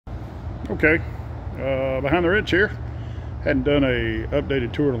Okay, behind the wrench here. Hadn't done a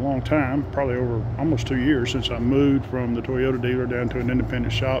updated tour in a long time, probably over almost 2 years since I moved from the Toyota dealer down to an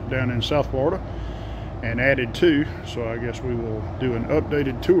independent shop down in South Florida and added two, so I guess we will do an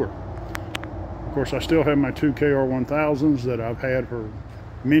updated tour. Of course, I still have my two KR1000s that I've had for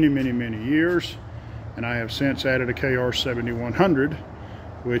many years, and I have since added a KR7100,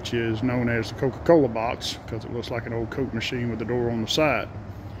 which is known as the Coca-Cola box because it looks like an old Coke machine with the door on the side.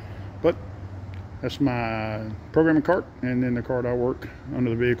 But that's my programming cart, and then the cart I work under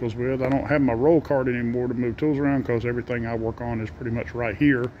the vehicles with. I don't have my roll cart anymore to move tools around because everything I work on is pretty much right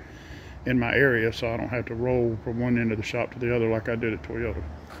here in my area, so I don't have to roll from one end of the shop to the other like I did at Toyota.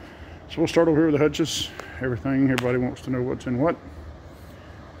 So we'll start over here with the hutches. Everybody wants to know what's in what.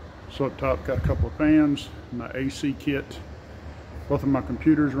 So up top, got a couple of fans, my AC kit. Both of my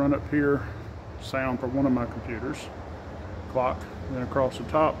computers run up here. Sound for one of my computers. Clock. Then across the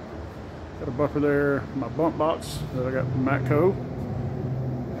top, got a buffer there. My bump box that I got from Matco.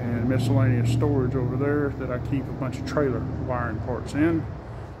 And miscellaneous storage over there that I keep a bunch of trailer wiring parts in.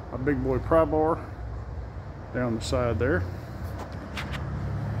 My big boy pry bar down the side there.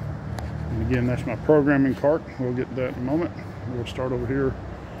 And again, that's my programming cart. We'll get to that in a moment. We'll start over here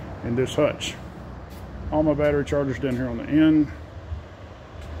in this hutch. All my battery chargers down here on the end.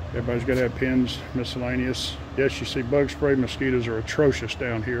 Everybody's got to have pins, miscellaneous. Yes, you see bug spray. Mosquitoes are atrocious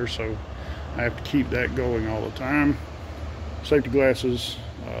down here, so I have to keep that going all the time. Safety glasses.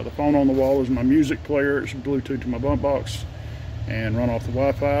 The phone on the wall is my music player. It's Bluetooth to my bump box and run off the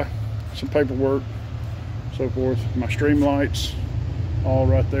Wi-Fi. Some paperwork, so forth. My stream lights, all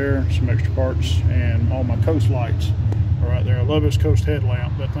right there. Some extra parts, and all my coast lights are right there. I love this coast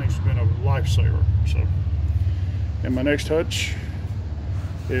headlamp. That thing's been a lifesaver. So, in my next hutch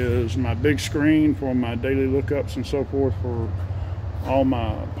is my big screen for my daily lookups and so forth for all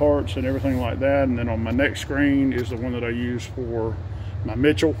my parts and everything like that. And then on my next screen is the one that I use for my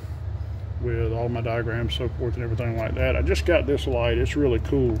Mitchell with all my diagrams, so forth, and everything like that. I just got this light. It's really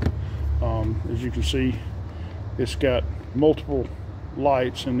cool. As you can see, it's got multiple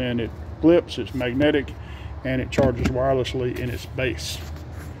lights, and then it flips. It's magnetic, and it charges wirelessly in its base.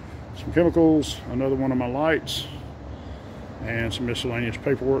 Some chemicals, another one of my lights, and some miscellaneous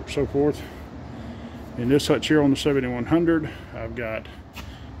paperwork, so forth. In this hutch here on the 7100, I've got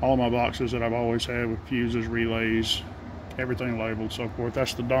all my boxes that I've always had with fuses, relays, everything labeled, so forth.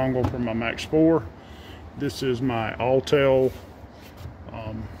 That's the dongle for my Max 4. This is my Altel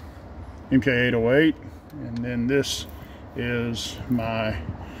MK808, and then this is my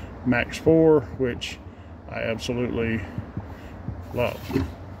Max 4, which I absolutely love.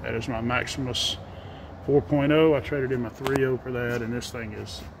 That is my Maximus 4.0. I traded in my 3.0 for that, and this thing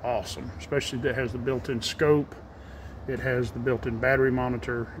is awesome, especially that has the built-in scope. It has the built-in battery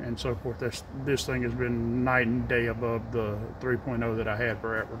monitor and so forth. This thing has been night and day above the 3.0 that I had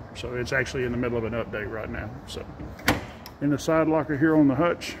forever. So it's actually in the middle of an update right now. So in the side locker here on the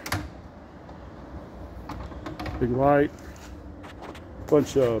hutch, big light,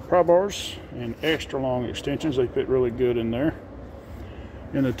 bunch of pry bars and extra long extensions. They fit really good in there.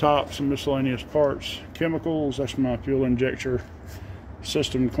 In the top, some miscellaneous parts, chemicals. That's my fuel injector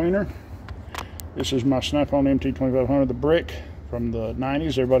system cleaner. This is my Snap-on MT2500, the brick from the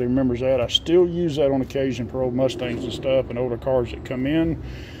 90s. Everybody remembers that. I still use that on occasion for old Mustangs and stuff and older cars that come in.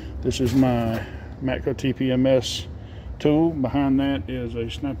 This is my Matco TPMS tool. Behind that is a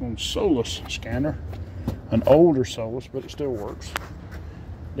Snap-on Solus scanner, an older Solus, but it still works.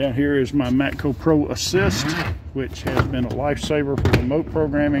 Down here is my Matco Pro Assist, which has been a lifesaver for remote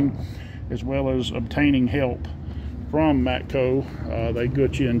programming as well as obtaining help from Matco. They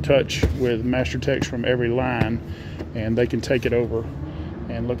get you in touch with master techs from every line, and they can take it over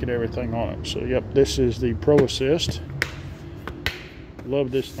and look at everything on it. So yep, this is the Pro Assist.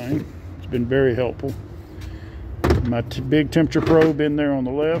 Love this thing. It's been very helpful. My big temperature probe in there on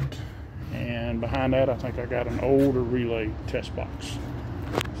the left, and behind that I think I got an older relay test box.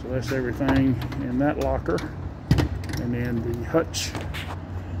 So that's everything in that locker. And then the hutch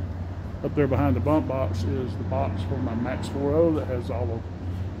up there behind the bump box is the box for my Max 4.0 that has all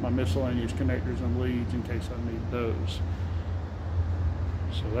of my miscellaneous connectors and leads in case I need those.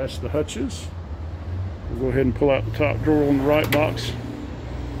 So that's the hutches. We'll go ahead and pull out the top drawer on the right box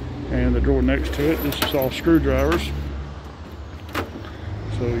and the drawer next to it. This is all screwdrivers.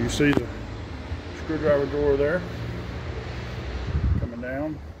 So you see the screwdriver drawer there coming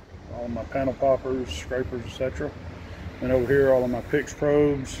down. All of my panel poppers, scrapers, etc. And over here, all of my PIX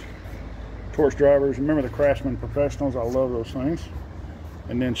probes, torch drivers. Remember the Craftsman Professionals? I love those things.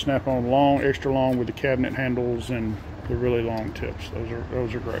 And then Snap-on long, extra long with the cabinet handles and the really long tips.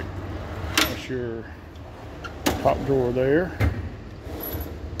 Those are great. That's your top drawer there.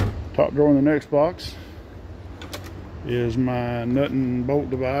 Top drawer in the next box is my nut and bolt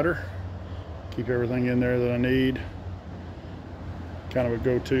divider. Keep everything in there that I need. Kind of a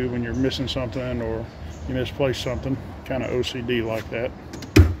go-to when you're missing something or you misplace something. Kind of OCD like that.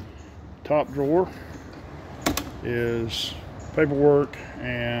 Top drawer is paperwork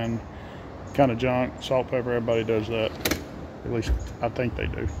and kind of junk, salt, pepper. Everybody does that. At least I think they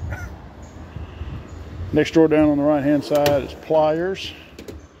do. Next drawer down on the right hand side is pliers.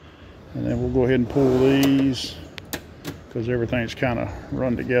 And then we'll go ahead and pull these because everything's kind of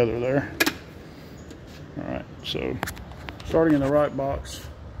run together there. All right, so starting in the right box,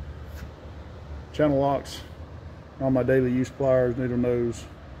 channel locks, all my daily use pliers, needle nose,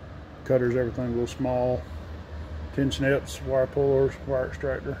 cutters, everything a little small, tin snips, wire pullers, wire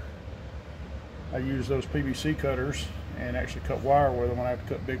extractor. I use those PVC cutters and actually cut wire with them when I have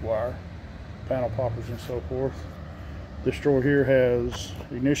to cut big wire, panel poppers and so forth. This drawer here has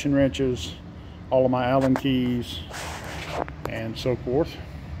ignition wrenches, all of my Allen keys, and so forth.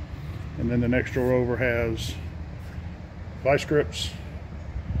 And then the next drawer over has vice grips,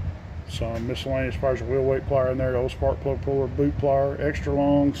 some miscellaneous pliers, a wheel weight plier in there, old spark plug puller, boot plier, extra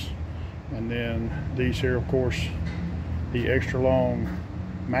longs, and then these here, of course, the extra long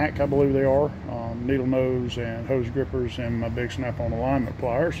Mac, I believe they are, needle nose and hose grippers, and my big snap-on alignment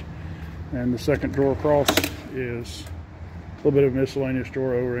pliers. And the second drawer across is a little bit of miscellaneous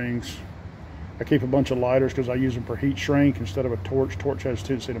drawer O-rings. I keep a bunch of lighters because I use them for heat shrink instead of a torch. Torch has a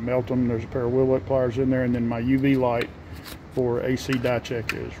tendency to melt them. There's a pair of wheel weight pliers in there, and then my UV light for AC die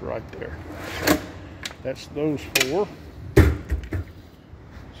check is right there. That's those four. So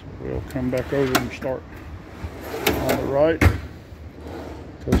we'll come back over and start on the right,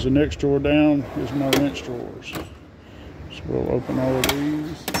 because the next drawer down is my wrench drawers. So we'll open all of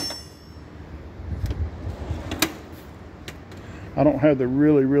these. I don't have the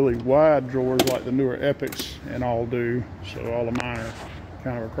really wide drawers like the newer Epics and all do, so all of mine are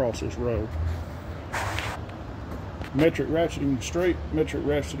kind of across this row. Metric ratcheting straight, metric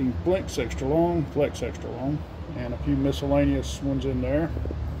ratcheting flex extra long, and a few miscellaneous ones in there.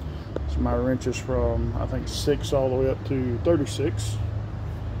 So my wrenches from I think 6 all the way up to 36.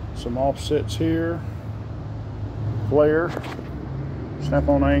 Some offsets here, flare,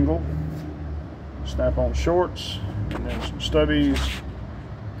 snap-on angle, snap-on shorts, and then some stubbies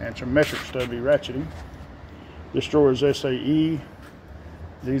and some metric stubby ratcheting. This drawer is SAE.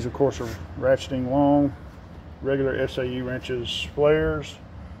 These of course are ratcheting long, regular SAE wrenches, flares,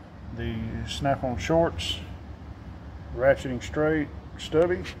 the snap-on shorts, ratcheting straight,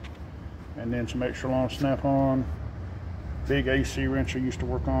 stubby, and then some extra long snap-on. Big AC wrench I used to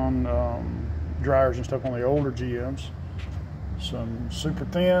work on dryers and stuff on the older GMs. Some super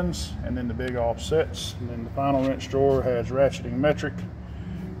thins, and then the big offsets. And then the final wrench drawer has ratcheting metric,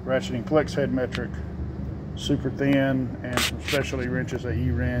 ratcheting flex head metric, super thin, and some specialty wrenches, a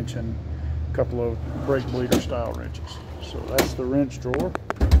E-wrench, and a couple of brake bleeder style wrenches. So that's the wrench drawer.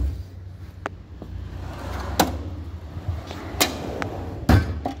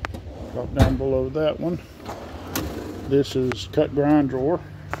 Drop down below that one. This is cut grind drawer,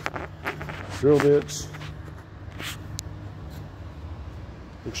 drill bits,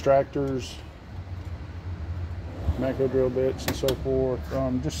 extractors, macro drill bits and so forth.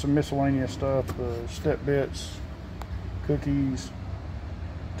 Just some miscellaneous stuff, step bits, cookies,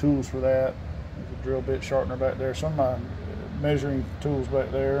 tools for that. There's a drill bit sharpener back there, some of my measuring tools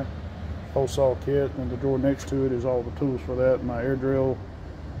back there, hole saw kit, and the drawer next to it is all the tools for that, my air drill,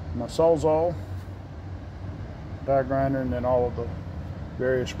 my sawzall, die grinder, and then all of the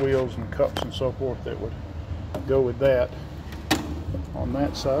various wheels and cups and so forth that would go with that. On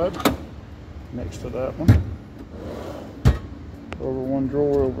that side, next to that one, over one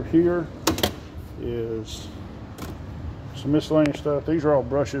drawer over here is some miscellaneous stuff. These are all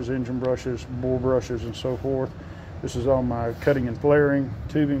brushes, engine brushes, bore brushes, and so forth. This is all my cutting and flaring,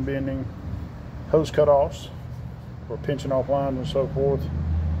 tubing bending, hose cutoffs for pinching off lines and so forth,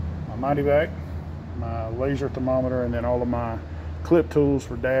 my mighty vac, my laser thermometer, and then all of my clip tools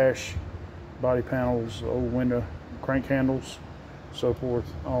for dash, body panels, old window crank handles, so forth,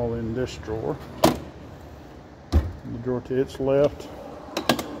 all in this drawer. In the drawer to its left,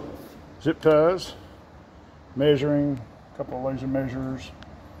 zip ties, measuring, a couple of laser measures,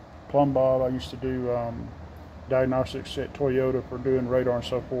 plumb bob. I used to do diagnostics at Toyota for doing radar and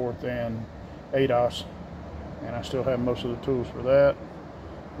so forth, and ADAS, and I still have most of the tools for that,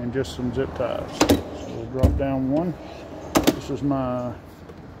 and just some zip ties. So we'll drop down one. This is my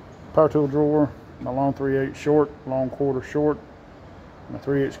power tool drawer, my long 3/8 short, long quarter short, my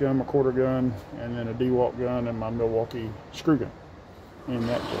 3/8 gun, my quarter gun, and then a DeWalt gun and my Milwaukee screw gun in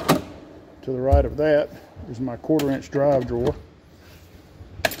that drawer. To the right of that is my 1/4" drive drawer.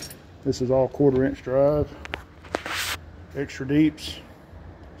 This is all 1/4" drive, extra deeps,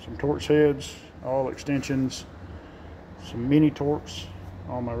 some Torx heads, all extensions, some mini Torx,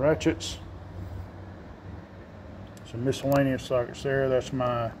 all my ratchets, some miscellaneous sockets there. That's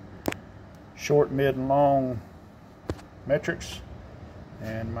my short, mid, and long metrics,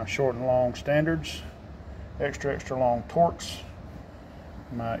 and my short and long standards, extra long Torx,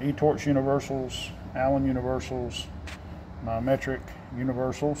 my E-Torx universals, Allen universals, my metric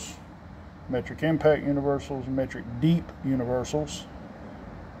universals, metric impact universals, metric deep universals,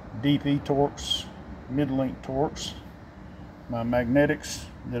 deep E-Torx, mid-length Torx, my magnetics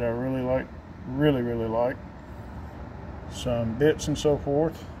that I really like, some bits and so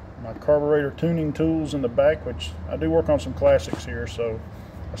forth, my carburetor tuning tools in the back, which I do work on some classics here, so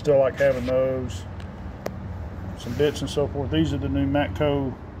I still like having those, some bits and so forth. These are the new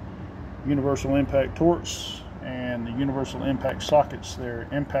Matco universal impact Torx and the universal impact sockets. They're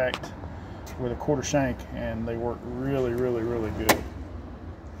impact with a 1/4 shank, and they work really good.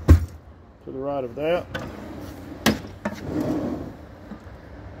 To the right of that,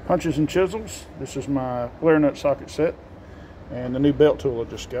 punches and chisels. This is my flare nut socket set and the new belt tool I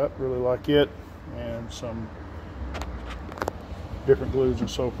just got. Really like it, and some different glues and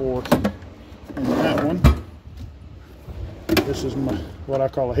so forth. And that one, this is my what I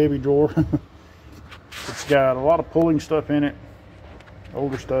call a heavy drawer. It's got a lot of pulling stuff in it,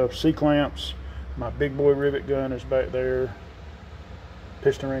 older stuff, C-clamps, my big boy rivet gun is back there,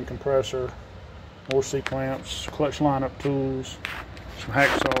 piston ring compressor, more C-clamps, clutch lineup tools, some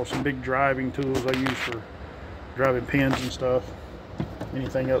hacksaws, some big driving tools I use for driving pins and stuff.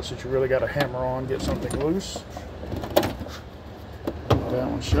 Anything else that you really got to hammer on, get something loose. Put that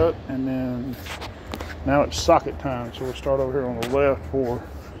one shut, and then now it's socket time. So we'll start over here on the left for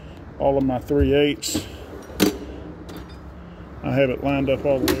all of my 3/8. I have it lined up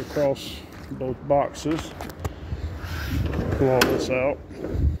all the way across both boxes. Pull all this out.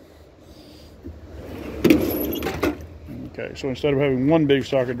 Okay, so instead of having one big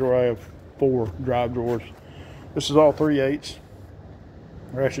socket drawer, I have 4 drive drawers. This is all 3/8.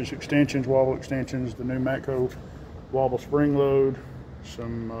 Ratchets, extensions, wobble extensions, the new Matco wobble spring load,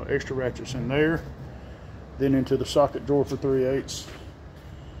 some extra ratchets in there. Then into the socket drawer for 3/8,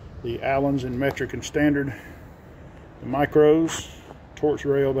 the Allens in metric and standard, the micros, Torx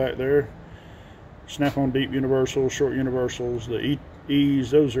rail back there, snap-on deep universals, short universals, the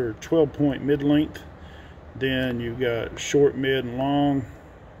E's, those are 12-point mid-length. Then you've got short, mid, and long,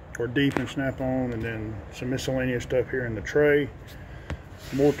 or deep and snap-on, and then some miscellaneous stuff here in the tray.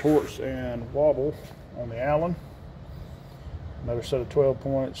 More Torx and wobble on the Allen. Another set of 12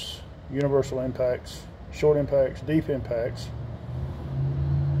 points, universal impacts, short impacts, deep impacts.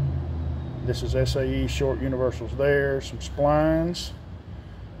 This is SAE short universals there, some splines,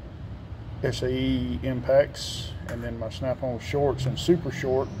 SAE impacts, and then my snap-on shorts and super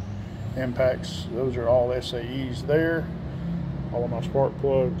short impacts. Those are all SAEs there. All of my spark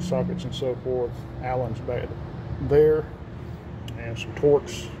plugs, sockets, and so forth. Allen's back there, and some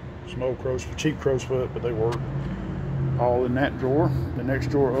Torx, some old cheap crow's foot, but they work. All in that drawer. The next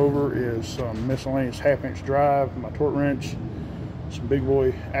drawer over is some miscellaneous 1/2" drive, my torque wrench, some big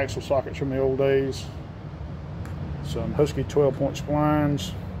boy axle sockets from the old days, some Husky 12-point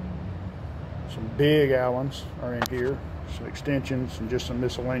splines, some big Allens are in here, some extensions, and just some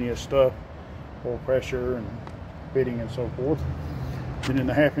miscellaneous stuff, oil pressure and fitting and so forth. Then in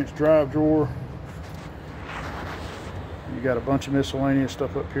the 1/2" drive drawer, you got a bunch of miscellaneous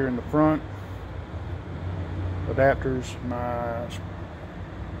stuff up here in the front. Adapters, my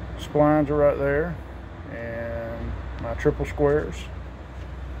splines are right there, and my triple squares,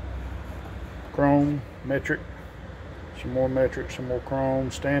 chrome, metric, some more metric, some more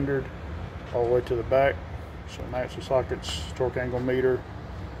chrome, standard, all the way to the back. Some axle sockets, torque angle meter,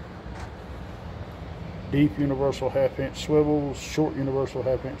 deep universal 1/2" swivels, short universal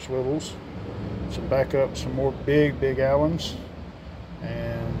 1/2" swivels, some backup, some more big Allens,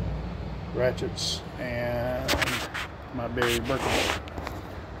 and ratchets, and my big Birkenstock.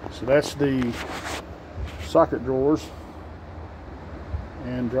 So that's the socket drawers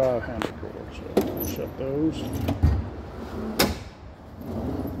and drive handle drawers. So we'll shut those.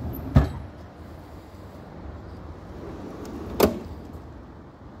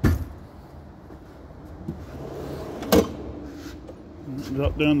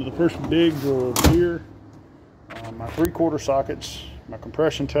 Drop down to the first big drawer over here. My 3/4 sockets, my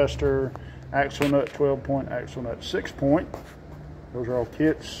compression tester, axle nut 12-point, axle nut 6-point, Those are all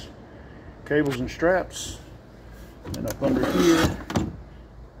kits, cables and straps. And up under here,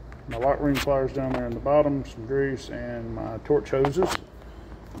 my lock ring pliers down there in the bottom, some grease, and my torch hoses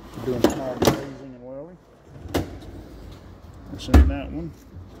for doing small brazing and welding. That's in that one.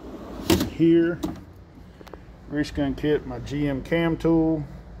 Here, grease gun kit, my GM cam tool,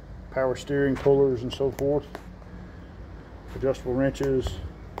 power steering, pullers, and so forth. Adjustable wrenches,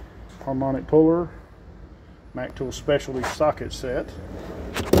 harmonic puller, Mac Tool specialty socket set.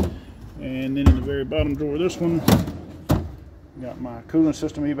 And then in the very bottom drawer of this one, got my cooling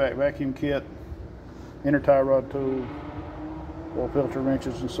system evac vacuum kit, inner tie rod tool, oil filter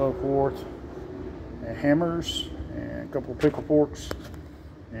wrenches and so forth, and hammers, and a couple of pickle forks,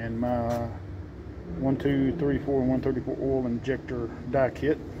 and my 1234 and 134 oil injector die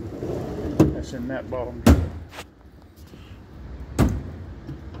kit. That's in that bottom drawer.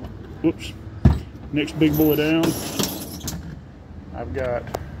 Whoops. Next big boy down, I've got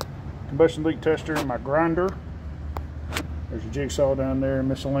combustion leak tester and my grinder. There's a jigsaw down there,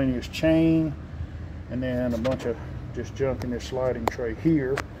 miscellaneous chain, and then a bunch of just junk in this sliding tray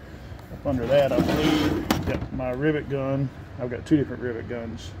here. Up under that, I believe, got my rivet gun. I've got two different rivet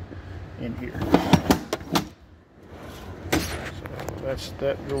guns in here. So that's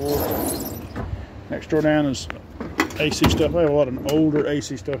that drawer. Next drawer down is AC stuff. I have a lot of older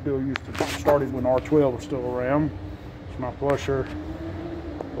AC stuff that used to started when R12 was still around. It's my flusher,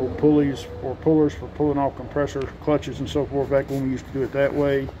 old pulleys or pullers for pulling off compressor clutches and so forth back when we used to do it that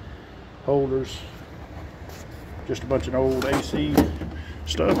way. Holders, just a bunch of old AC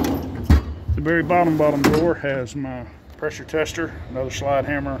stuff. The very bottom drawer has my pressure tester, another slide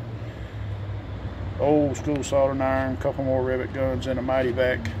hammer, old school soldering iron, a couple more rivet guns, and a mighty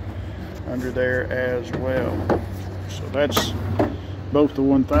vac under there as well. So that's both the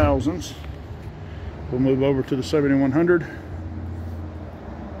 1000s. We'll move over to the 7100.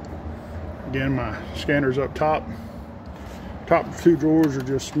 Again, my scanner's up top. Top two drawers are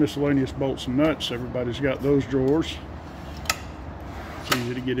just miscellaneous bolts and nuts. Everybody's got those drawers. It's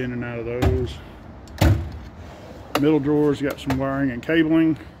easy to get in and out of those. Middle drawers got some wiring and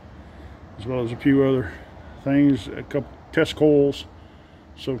cabling, as well as a few other things, a couple test coils,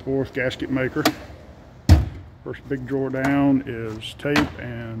 so forth, gasket maker. First big drawer down is tape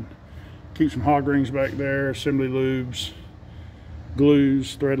and keep some hog rings back there, assembly lubes,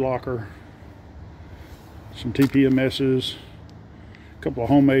 glues, thread locker, some TPMS's, a couple of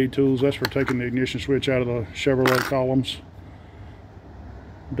homemade tools. That's for taking the ignition switch out of the Chevrolet columns.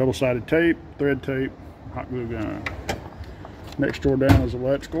 Double-sided tape, thread tape, hot glue gun. Next drawer down is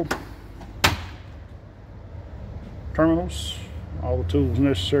electrical. Terminals, all the tools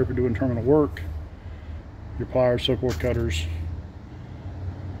necessary for doing terminal work. Your pliers, so forth, cutters.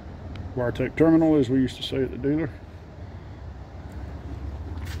 Wire tape terminal, as we used to say at the dealer.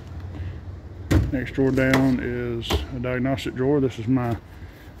 Next drawer down is a diagnostic drawer. This is my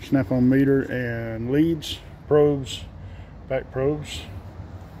snap-on meter and leads, probes, back probes,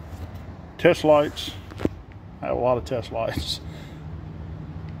 test lights. I have a lot of test lights.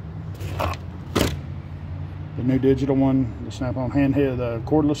 The new digital one, the snap-on handheld, the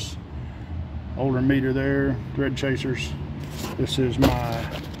cordless, older meter there, thread chasers. This is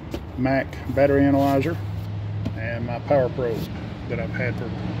my Mac battery analyzer and my power probe that I've had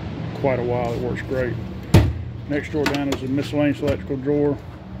for quite a while. It works great. Next drawer down is a miscellaneous electrical drawer.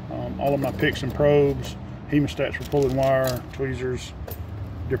 All of my picks and probes, hemostats for pulling wire, tweezers,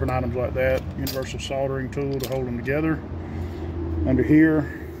 different items like that. Universal soldering tool to hold them together. Under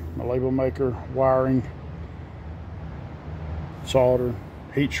here, my label maker, wiring, solder,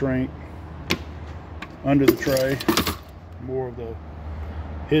 heat shrink. Under the tray, more of the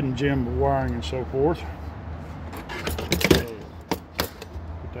hidden gem of wiring and so forth. So,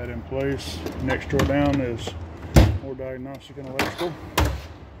 put that in place. Next drawer down is more diagnostic and electrical.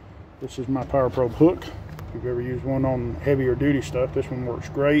 This is my power probe hook. If you've ever used one on heavier duty stuff, this one works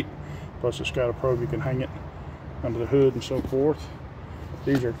great. Plus it's got a probe, you can hang it under the hood and so forth.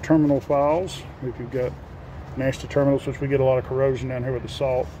 These are terminal files. If you've got nasty terminals, which we get a lot of corrosion down here with the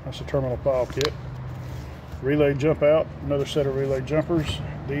salt, that's a terminal file kit. Relay jump out, another set of relay jumpers.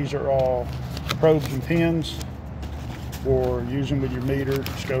 These are all probes and pins for using with your meter,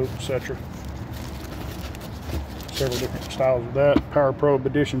 scope, etc. Several different styles of that. Power probe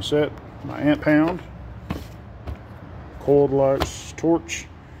edition set, my amp pound, coiled lights torch,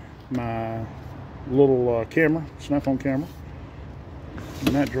 my little camera, snap-on camera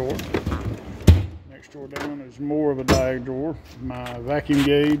in that drawer. Next drawer down is more of a diag drawer. My vacuum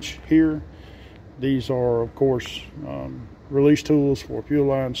gauge here. These are, of course, release tools for fuel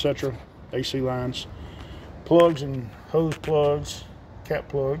lines, etc., AC lines, plugs and hose plugs, cap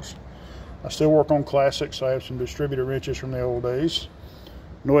plugs. I still work on classics. I have some distributor wrenches from the old days.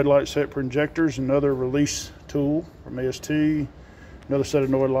 Noid light set for injectors, another release tool from AST, another set of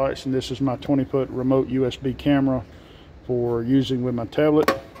Noid lights, and this is my 20-foot remote USB camera for using with my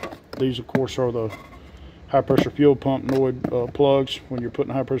tablet. These, of course, are the high pressure fuel pump Noid plugs. When you're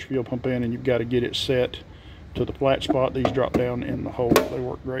putting a high pressure fuel pump in and you've got to get it set to the flat spot, these drop down in the hole. They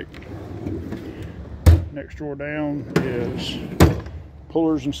work great. Next drawer down is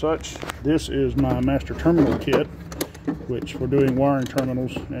pullers and such. This is my master terminal kit, which for doing wiring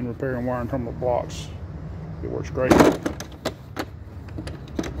terminals and repairing wiring terminal blocks. It works great.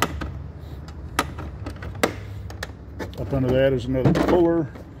 Up under that is another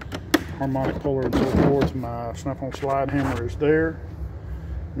puller, harmonic puller and so forth. My snap-on slide hammer is there.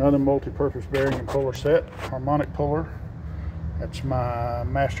 Another multi-purpose bearing and puller set, harmonic puller. That's my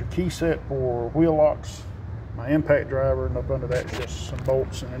master key set for wheel locks, my impact driver, and up under that is just some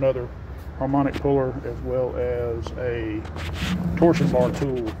bolts and another harmonic puller, as well as a torsion bar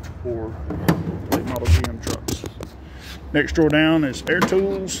tool for late model GM trucks. Next drawer down is air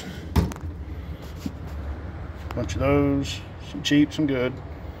tools. Bunch of those, some cheap, some good.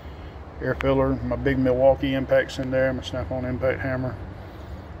 Air filler, my big Milwaukee impacts in there, my snap-on impact hammer,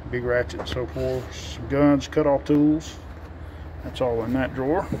 big ratchet and so forth. Some guns, cut-off tools. That's all in that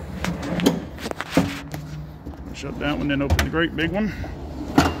drawer. Shut that one, then open the great big one.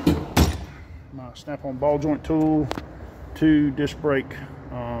 My snap-on ball joint tool, 2 disc brake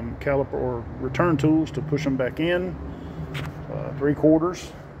caliper or return tools to push them back in,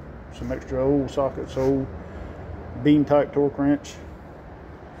 3/4, some extra old sockets, old beam type torque wrench,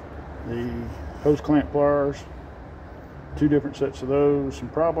 the hose clamp pliers, 2 different sets of those, some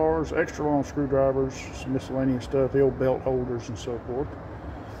pry bars, extra long screwdrivers, some miscellaneous stuff, the old belt holders and so forth.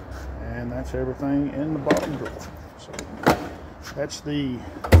 And that's everything in the bottom drawer. So that's the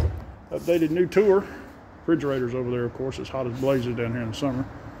updated new tour. Refrigerator's over there, of course. It's hot as blazes down here in the summer.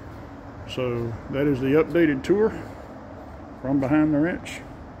 So that is the updated tour from behind the wrench.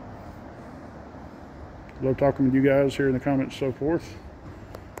 Love talking with you guys here in the comments and so forth.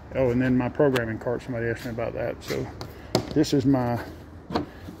 Oh, and then my programming cart, somebody asked me about that. So this is my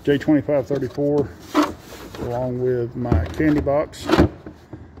J2534 along with my candy box,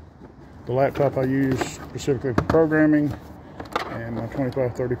 the laptop I use specifically for programming, and my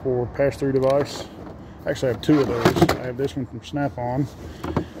 2534 pass-through device. Actually, I have 2 of those. I have this one from Snap-on,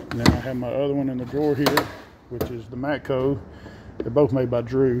 and then I have my other one in the drawer here, which is the Matco. They're both made by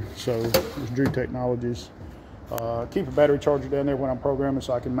Drew, so it's Drew Technologies. Keep a battery charger down there when I'm programming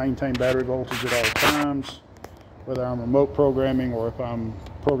so I can maintain battery voltage at all times, whether I'm remote programming or if I'm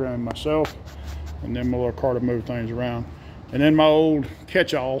programming myself. And then my little car to move things around. And then my old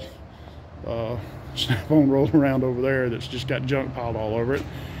catch-all Snap-on rolling around over there that's just got junk piled all over it.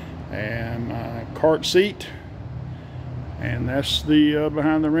 And my cart seat. And that's the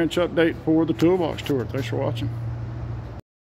behind the wrench update for the toolbox tour. Thanks for watching.